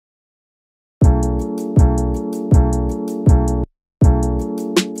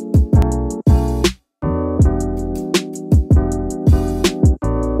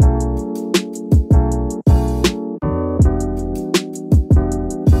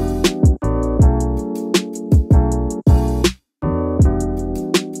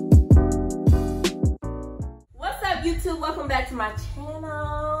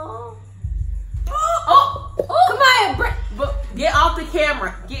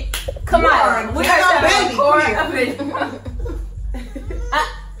on. We got baby.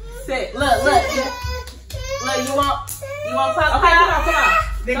 Sit. Look. Look, you want pop? Okay, come on.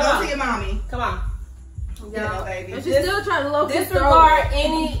 Then Come go on. see your mommy. Come on. Yeah, baby. And she's still trying to locate Disregard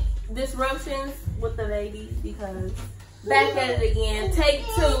any disruptions with the ladies because back at it again. Take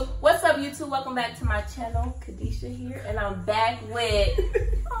 2. What's up, YouTube? Welcome back to my channel. Kadisha here, and I'm back with.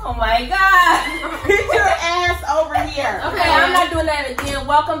 Oh my God! Get your ass over here. Okay, I'm not doing that again.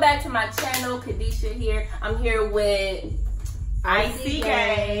 Welcome back to my channel. Kadisha here. I'm here with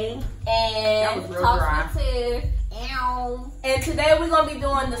ICEYY. and TALKSWIT'TYPHH. And today we're gonna be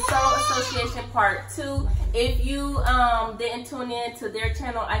doing the Soul Association Part 2. If you didn't tune in to their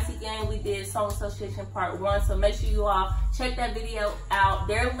channel, ICEYY, we did Soul Association Part 1. So make sure you all check that video out.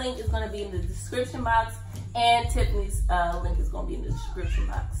 Their link is gonna be in the description box, and Tiffany's link is gonna be in the description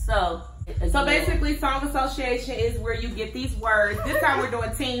box. So basically, Song Association is where you get these words. This time we're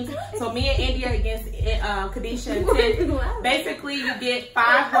doing teams. So me and India against Kadisha and Tiff. Basically, you get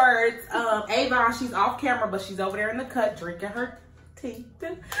 5 words. Avon, she's off camera, but she's over there in the cut drinking her tea.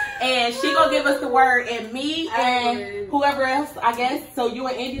 And she gonna give us the word, and me and whoever else, I guess. So you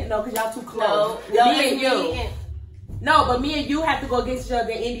and India, no, because y'all too close. No, me and you. No, but me and you have to go against each other,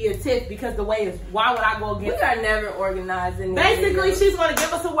 India and Tiff, because the way is, why would I go against? We are never organizing. Basically, she's going to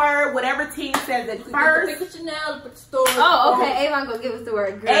give us a word, whatever team says it first. Oh, okay. Avon's going to give us the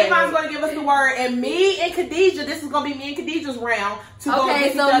word. Great. Avon's going to give us the word, and me and Khadijah, this is going to be me and Khadijah's round to go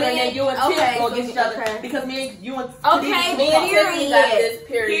against each other, and then you and Tiff go against each other, because me and you and Okay, me and Tiffany got this,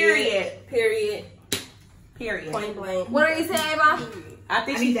 period. Point blank. What are you saying, Avon? I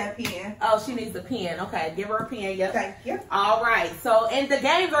think I need that pen. Oh, she needs the pen. Okay, give her a pen. Yep. Thank you. All right. So, and the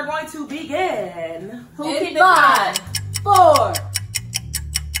games are going to begin. Who keep it 5, 4.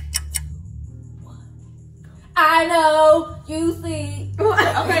 I know you see.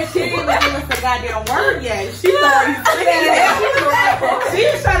 Okay, she didn't even give us a goddamn word yet. She's already singing it. She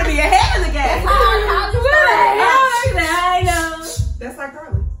was trying to be ahead of the game. I know. That's like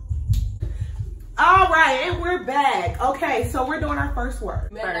Carly. All right, and we're back. Okay, so we're doing our first word.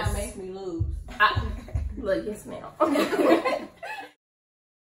 That makes me lose. Look, yes, ma'am.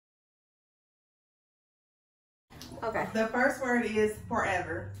 Okay. The first word is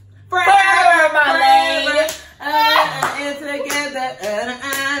forever. Forever, my lady. And together.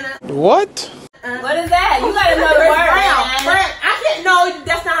 What? What is that? You gotta know the word. I didn't know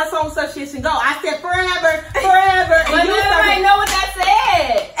that's not how Song Association go. I said forever. But everybody know what that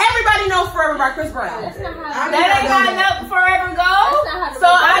said. Everybody knows Forever by Chris Brown. That's not how That ain't how no forever go. That's not how So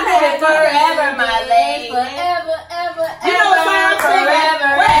I did it forever, my lady. Forever, ever, You know what I'm saying?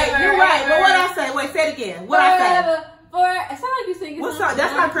 Forever, Wait, ever, you're right. But ever. what I say? Wait, say it again. What I say? It sounds like you singing. What song?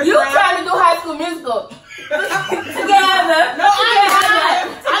 That's not Chris You Brown. trying to do High School Musical. Together. No,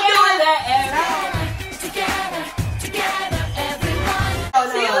 I'm doing that.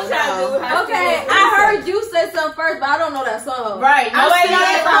 Okay, I heard you say something first, but I don't know that song. Right. No, wait, It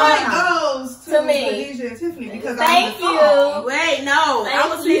goes To to me. Khadijah and Tiffany because Thank I'm the song. you. Wait, no. I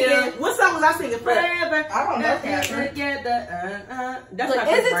was Thank you. singing. What song was I singing? Forever. I don't know that. Together. That's Look, not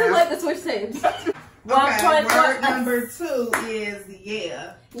is Chris it too Brown. late to switch teams? Okay, word number 2 is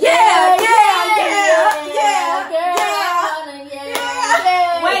yeah.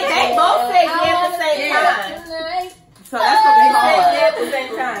 Wait, they both said yeah at the same time. So that's gonna be They said hard. yeah at the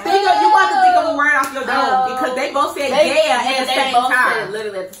same time. You want to think of a word off your dome because they both said yeah at the they same both said it time.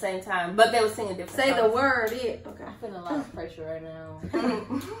 literally at the same time, but they were singing different Say the songs. word. Okay. I'm feeling a lot of pressure right now.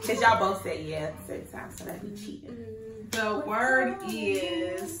 Because y'all both said yeah at the same time, so that'd be cheating. The word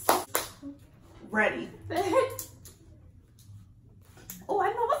is ready. Oh, I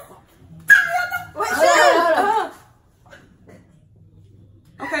know what.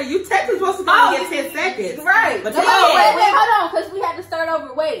 Okay, you technically supposed to go get 10 seconds. Right. But Wait, hold on, because we had to start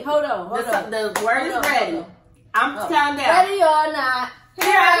over. Wait, hold on. The word is ready. I'm counting down. Ready or not,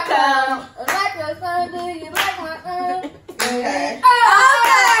 Here I come. like a son, do you like my Okay.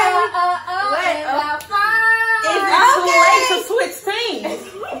 Is it too late to switch teams?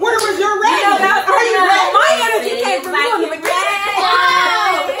 Where was your ready? You know, that's Are you ready? My energy came from you.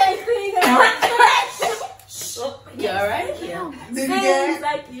 You alright? Yeah. Did you get it?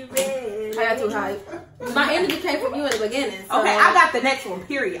 Like you ready. I got too hype. My energy came from you in the beginning. So. Okay, I got the next one,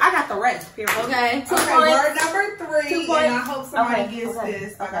 period. I got the rest, period. Okay, 2 Okay, points. word number 3, 2 and points. I hope somebody Okay, gets okay,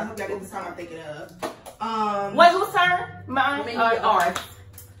 this. okay. I hope y'all get the song I'm thinking of. Wait, whose turn? Mine Me. or ours?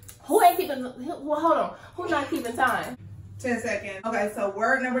 Who ain't keeping? Well, hold on. Who's not keeping time? 10 seconds. Okay, so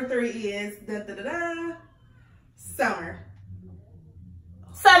word number 3 is summer.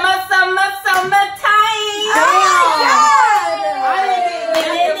 Summertime. I didn't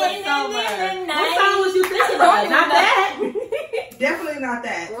get nothing but summer. Not that. Definitely not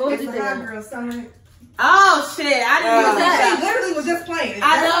that. What was It's you the Hot thinking? Girl Summer. Oh shit! I didn't even think He that. literally was just playing it. I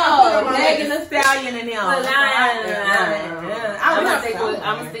That's why know. put it on my Megan list. Thee Stallion and them. I'm gonna stick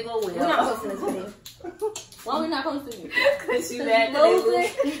with Will. We're not posting this video. Why are we not posting it? Cause you mad that they lose.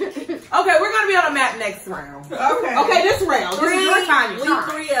 Okay, we're gonna be on the map next round. Okay. Okay, this round. This is your time. We 3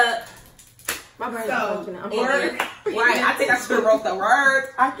 up. My brain's So, not functioning. I'm word. sorry. Right, I think I should have wrote the words.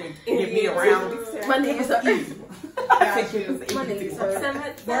 I think give me a round. My niggas are Got you. My knees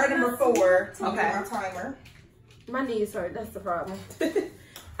hurt. Word number 4. To Okay. my timer. My knees hurt. That's the problem.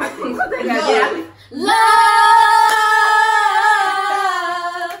 Love.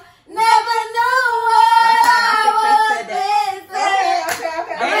 Never know what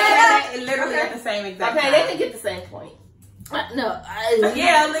They literally at the same exact Okay, time. they can get the same point.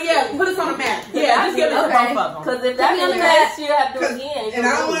 Yeah, put us on the map. Yeah, just give it to both of them. Because if that's the last year, I have to do it again. And I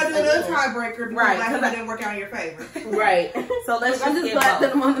don't want to do another tiebreaker because Right, last because one didn't work out in your favor. Right. So let's I just just get glad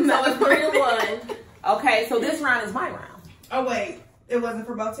that both. I'm on the So map. it's 3-1. Okay, so this round is my round. Oh, wait. It wasn't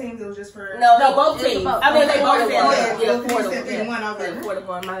for both teams. It was just for... No, both teams. I mean, they both said said that. yeah, 4 said 3-1 over.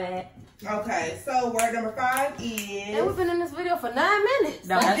 4-1, my bad. Okay, so word number 5 And we've is... been in this video for 9 minutes.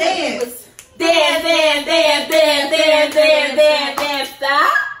 No, that's Dance. Dance,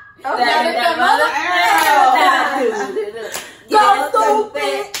 stop. Go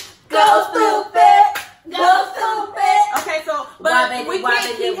stupid. Okay, so but we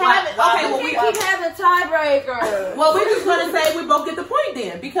can't keep having. Okay, well we keep having tiebreakers. Well, we're just gonna say we both get the point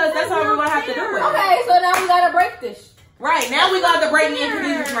then, because that's how we're gonna have to do it. Okay, so now we gotta break this. Right, now we got to break me into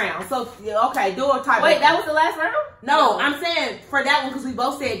these rounds. So, okay, do a tiebreaker. Wait, that was the last round? No, I'm saying for that one because we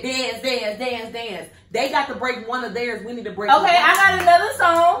both said dance. They got to break one of theirs. We need to break. Okay, I got another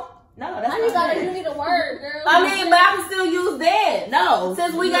song. No, that's Now not you need a word, girl. I mean, but I can still use dance. No,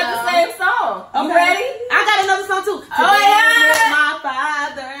 Since we got the same song. Okay. You ready? I got another song too. Oh, yeah. With my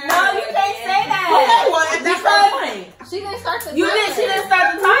father. No, you can't say that. Okay, well, that's the point. She didn't start the She didn't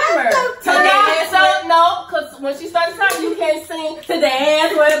start the timer. So because when she starts the timer, you can't sing to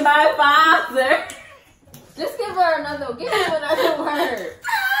dance with my father. Just give her another word.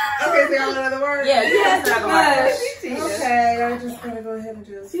 Okay, so y'all want another word? Yeah, you have to word. Okay, I'm just going to go ahead and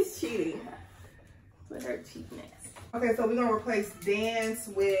just... She's cheating. With her cheapness. Okay, so we're going to replace dance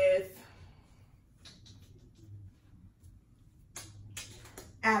with...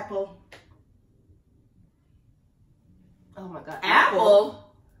 apple. Oh my God. Apple?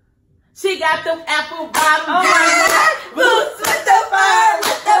 She got the apple bottom. Oh my God. Boots with the fur,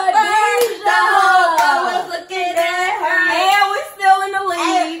 with the birds. The whole world was looking at her. And we're still in the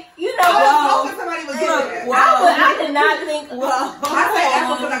lead. You know, I was hoping somebody would get it. I did not think. I said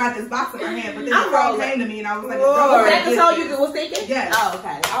apple because I got this box in my hand, but then the song came to me and I was like, Was that the song you was thinking? Yes. Oh,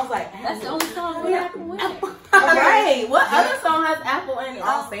 okay. I was like, That's the only song we have to win. Right. What other song has apple in it?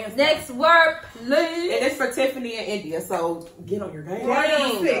 all stands. Next word, please. And it's for Typhany and India, so get on your game. Word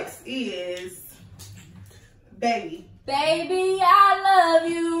number 6 is baby. Baby, I love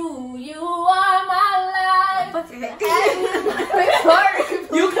you. You are my life. You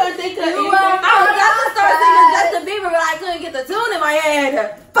couldn't think of anything. I was about to start singing Justin Bieber, but I couldn't get the tune in my head.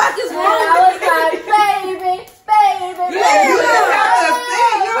 Fuck is wrong? I was like, baby. You just have to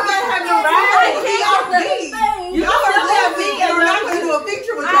sing. You don't have to ride. You don't have to and we're not going to do a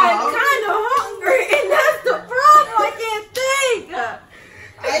picture with I'm y'all. kind of hungry, and that's the problem. I can't think.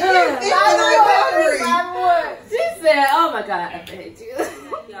 I can't think when I'm hungry. She said, "Oh my God, I hate you."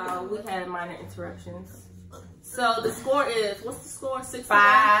 Y'all, we had minor interruptions. So the score is, what's the score? 6-5.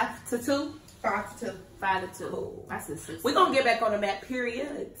 5-2. 5-2. 5-2. I said 6. We're gonna get back on the map,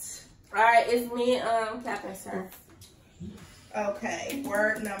 period. Alright, it's me and Cap and Sir. Okay,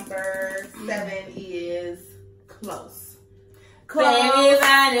 word number 7 is close. Baby,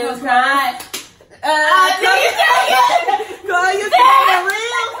 I knew cry. Can you tell it? Girl, you said it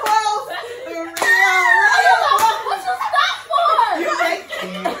real close. Real close. What you stop for? You make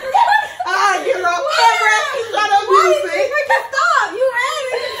you know, shut up, music. Stop. You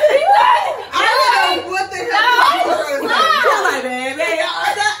ready? I don't know what the hell You're like, baby.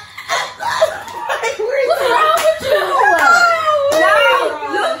 What's wrong with you?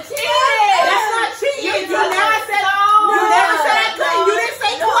 You cheated. That's not cheating. You never said I couldn't. You didn't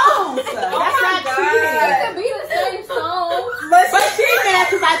say close. That's not cheating. It could be the same song. But she mad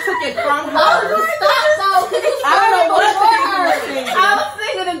because I took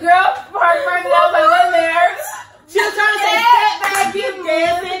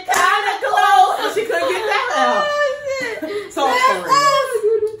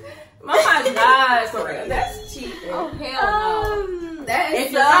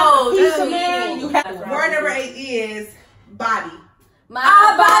If you're not a pizza man, you have to. Word number 8 is body. My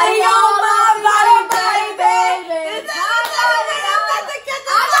body on my body, baby. It's my body. I'm about to get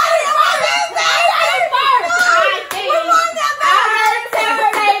the body on my baby.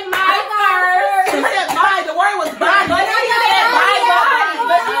 The word was body. But you said body.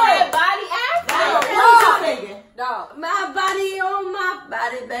 But you said body after. No, my body on my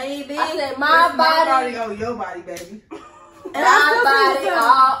body, baby. I said My body on your body, baby. my body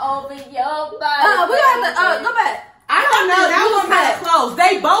all over your body. We got to go back. I don't know. That was kind of close.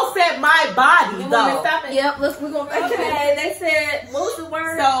 They both said my body, though. Yep, we're going to Okay, they said, what was the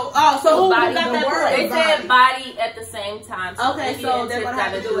word? So who body. got that word? They said body at the same time. Okay, so they're going to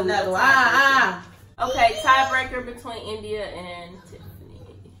have to do another one. Okay, tiebreaker between India and Tiffany.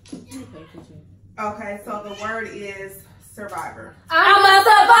 Okay, so the word is survivor. I'm a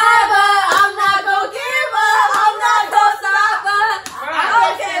survivor. I'm not going to give up. I'm not going to stop up.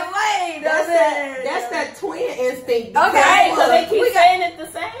 Okay, wait. That's that twin instinct. Okay, Because they keep saying it the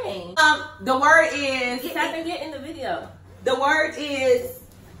same. The word is. Tap and get in the video. The word is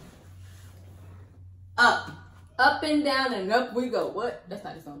up. Up and down and up we go. What? That's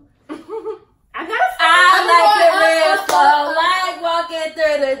not the song. I like it real slow, like walking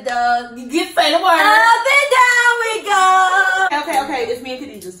through the door. You get say the word. Up and down we go. Okay. It's me and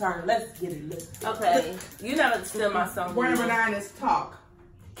Khadijah's turn. Let's get it. Okay, you never steal my song. Word number 9 is talk.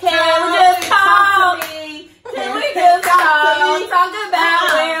 Can we just talk? to me? Can we just talk? Talk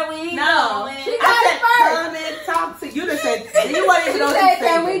about where we No. going. She got it first. Come and talk to you. Just said you want to She know. said,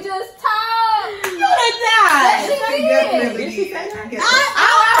 can we just talk? You did not. She definitely Did she did. say that? Yes. I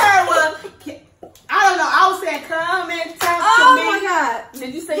heard was. I don't know. I was saying come and talk to me. Oh my God.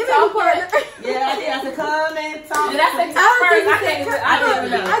 Did you say Give me talk? the partner. Yeah, I did. I said come and talk. Did I say to me. talk first? I can't even. I don't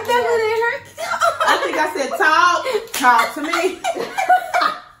even know. I definitely didn't hear. I think I said talk to me.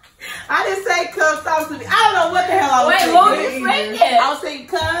 I didn't say come talk to me. I don't know what the hell I was saying. Wait, what were you saying? I was saying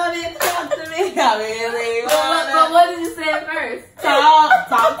come and talk to me. I really But wanna what did you say first?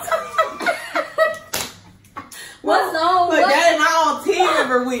 talk to me. What song? But that is my own team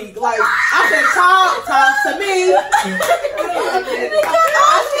every week. Like I said talk to me. Oh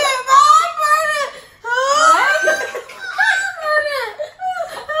shit, Mom,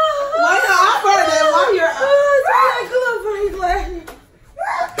 Why not? I heard that while you're oh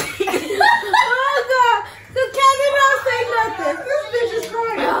God, cause Kathy don't say nothing. This bitch is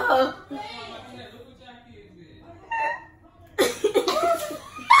crying.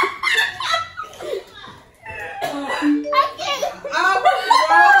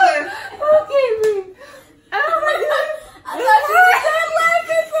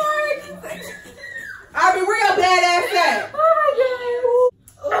 I'll be real badass at.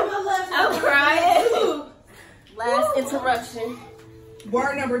 I'm crying. Last interruption.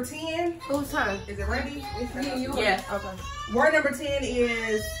 Word number 10. Whose turn? Is it ready? Yeah. Okay. Word number 10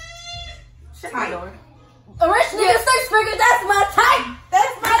 is tight. Originally, a six figure, that's my type.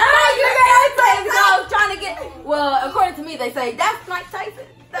 That's my type. You guys say, I was trying to get, well, according to me, they say, that's Mike Tyson.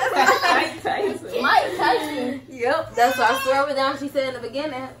 That's Mike Tyson. Mike Tyson. Yep. That's what I swear it down. She said in the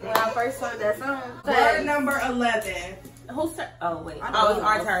beginning when I first heard that song. Word number 11. Who's turn? Oh, wait. Oh, it's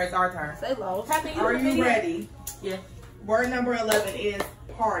our turn. It's our turn. Say low. Are you ready? Yeah. Word number 11 is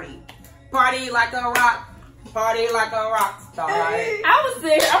party. Party like a rock. Party like a rock star. I was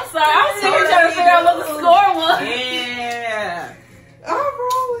there. I'm sorry. I was sitting trying to figure out what the score was. Yeah. I'm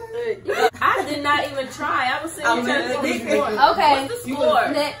rolling. I did not even try. I was sitting I'm trying to really figure out the thinking. score. Okay. What's the score?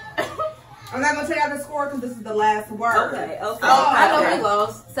 Next. I'm not going to tell you the score because this is the last word. Okay. Oh, I know okay. we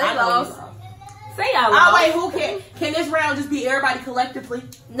lost. Say I know lost. you lost. Say y'all Oh lost. wait, who can this round just be everybody collectively?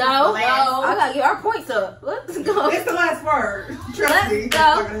 No. Last. I gotta get our points up. Let's go. It's the last word. Trust Let's me. It's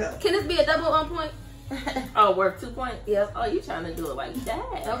not gonna go. help. Can this be a double on point? Oh, worth 2 points? Yep. Oh, you trying to do it like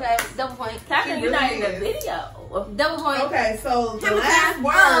that. Okay, double point. Captain, you're not in the Yes. video. Double point. Okay, so the Give me last time.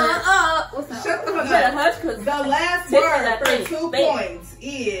 word. What's up? Shut the You fuck better up. hush because The last Tiffany, word I for think. 2 Babe. points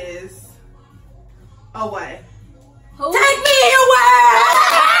is away. who? Take me away!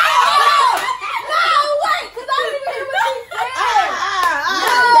 No, wait, because I didn't even hear what she said.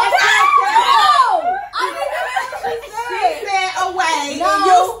 I didn't even hear what she She said. said away, No, and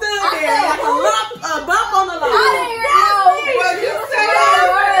you stood I there said like a bump on the I didn't line. hear no. What you say?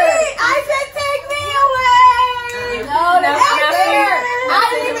 I said take me away. No, that's not fair. I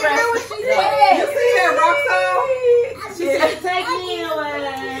didn't even hear what she You said. see that rock song? She said take me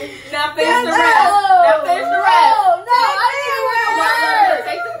away. Now finish the rest. Now finish the rest. No, I didn't hear the word.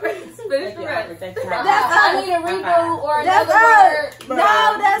 Take the rest. Finish the rest. I need a reboot or another word.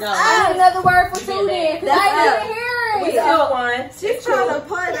 No, that's No. I need another word for two then. Because I didn't hear We it. still won. She's trying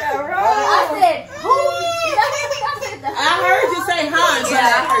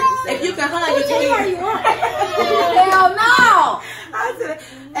you can hug your kid. Hell no. I said,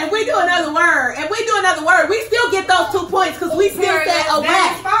 and we do another word, we still get those 2 points because we still said a That's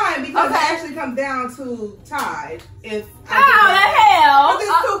whack. fine because it actually comes down to tied. If How the hell? It's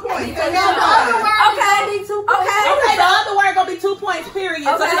 2 points. Okay, I need 2 points. Okay, the other word gonna be 2 points, period.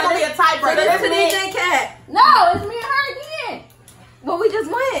 So it's gonna be a tiebreaker. It's DJ Cat. No, it's me and her again. But we just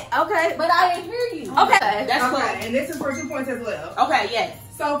went. Okay. But I didn't hear you. Okay. That's cool. Okay, and this is for 2 points as well. Okay, yes.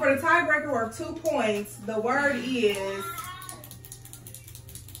 So for the tiebreaker worth 2 points, the word is.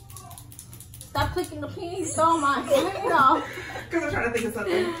 Stop clicking the pin. You stole mine. No. Because I'm trying to think of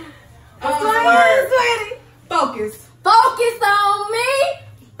something. What's the word? Focus. Focus on me.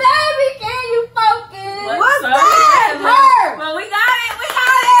 Baby, can you focus? What's that? Her. Well, we got it.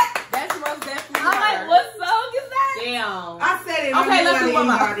 That's most definitely I'm like, her. what song is that? Damn. I said it. Okay, let's do one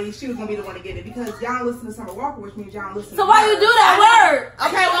more. Anybody, she was gonna be the one to get it because y'all listen to Summer Walker, which means y'all listen. So to why her. you do that word?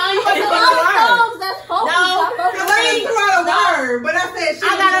 Okay, well, you gonna do All another the word. songs that's focus. No. Because I threw out a word, but I said she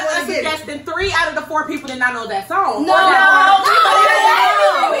I was got the a one to get it. suggestion. 3 out of the 4 people did not know that song. No. Do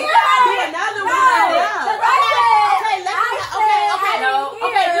another No. one. No.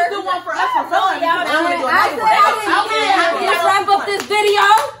 Okay, just do one for us for fun. Y'all I want to do I another said one. let's wrap up this video.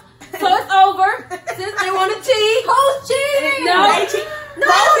 So it's over. Since they want to cheat. Who's cheating? No.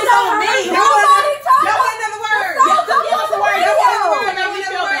 Focus on me. Nobody talking. Y'all want another word? Give us a word. Y'all want another word? Make me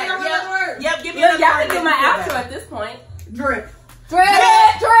feel better. Y'all want another word? Yep, give me Look, another y'all word. can do my outro at this point. Drip. Drip,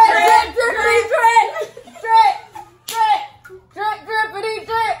 drip, drip, drip, drip, drip, drip, drip, drippity,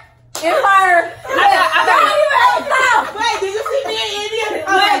 drip. Empire. I got. Wait, did you see me and India?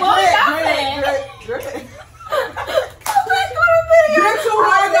 Wait, what was y'all saying? Drip. Drip too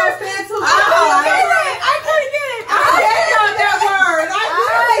hard, don't stand too hard. I couldn't get it. I said on that word. I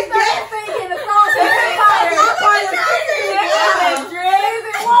really started singing the song to Empire.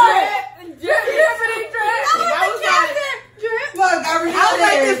 Drip, drippity, drip. Look, I really I was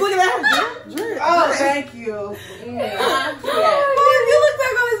like this. Look at that. Drip. Oh, thank you. You look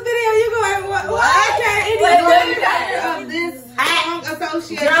back on this video, you go like, what? I can't. Of this song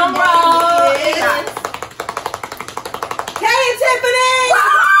association. Drum roll. Kay and Typhany.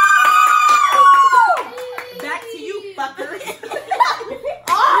 Back to you, fucker.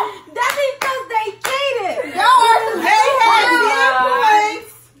 That's because they cheated. Y'all are They had 10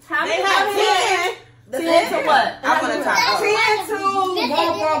 points. How They many have 10. 10 to what? I'm gonna talk. 10 to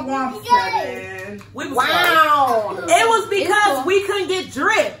 1. We was wow. It was because we couldn't get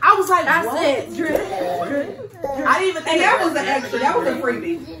drip. I was like, That's what? it. Drip. I didn't even think And that was an extra. That was a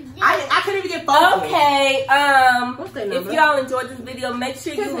freebie. I couldn't even get focused. Okay, What's their if number? y'all enjoyed this video, make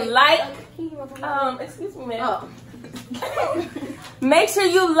sure you like, excuse me, ma'am. Oh. Make sure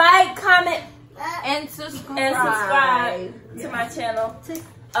you like, comment, And subscribe. and subscribe to my channel.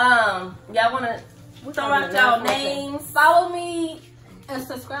 Y'all wanna throw out y'all names? Follow me and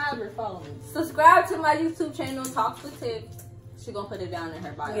subscribe or follow me. Subscribe to my YouTube channel, Talks with Tiff. She gonna put it down in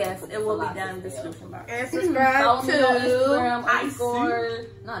her bio. Yes, it will be down in the description box. And subscribe follow me on Instagram, I underscore.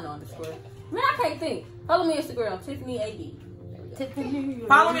 Not no underscore. Man, I can't think. Follow me on Instagram, Typhany AD.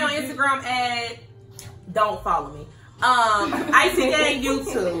 Follow me on Instagram at don't follow me. ICEYY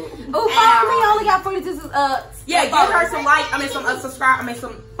YouTube. Oh, follow me. I only got 42. Yeah, give her some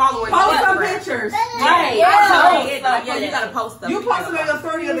some followers. Post on some Instagram. pictures. Right. Yeah. Yeah, you gotta post them. You posted on your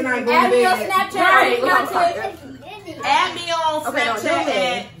story the other night. Add me on Snapchat. Snapchat. Right. Content. Add me on Okay, don't Snapchat do it.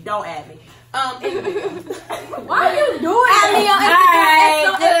 and don't add me. Why are you doing Add me on Instagram.